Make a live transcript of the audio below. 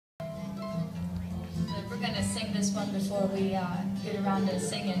going to sing this one before we get around to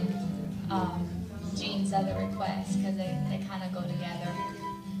singing Jean's other requests, because they kind of go together.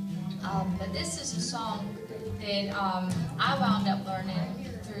 But this is a song that I wound up learning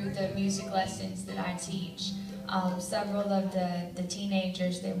through the music lessons that I teach. Several of the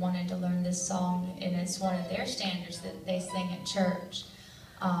teenagers, they wanted to learn this song, and it's one of their standards that they sing at church.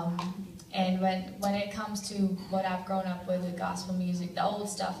 And when it comes to what I've grown up with gospel music, the old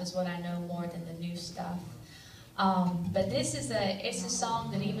stuff is what I know more than the new stuff. But this is it's a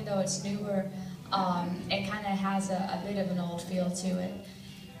song that, even though it's newer, it kind of has a bit of an old feel to it.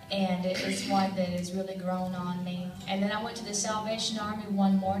 And it's one that has really grown on me. And then I went to the Salvation Army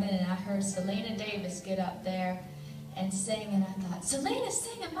one morning, and I heard Selena Davis get up there and sing, and I thought, Selena's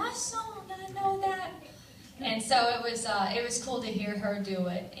singing my song, I know that. And so it was cool to hear her do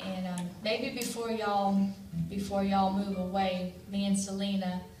it. And maybe before y'all move away, me and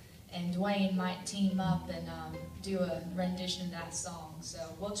Selena and Dwayne might team up and do a rendition of that song. So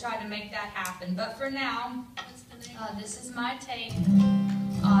we'll try to make that happen. But for now, this is my take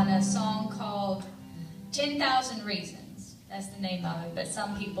on a song called 10,000 Reasons. That's the name of it, but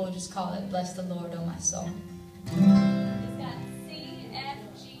some people just call it Bless the Lord, Oh My Soul. It's got C, F,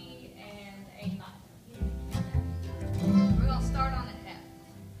 G, and A minor. We're going to start on the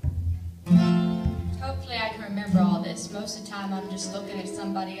F. Hopefully I can remember all this. Most of the time I'm just looking at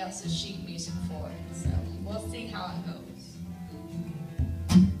somebody else's sheet music for it, so we'll see how it goes.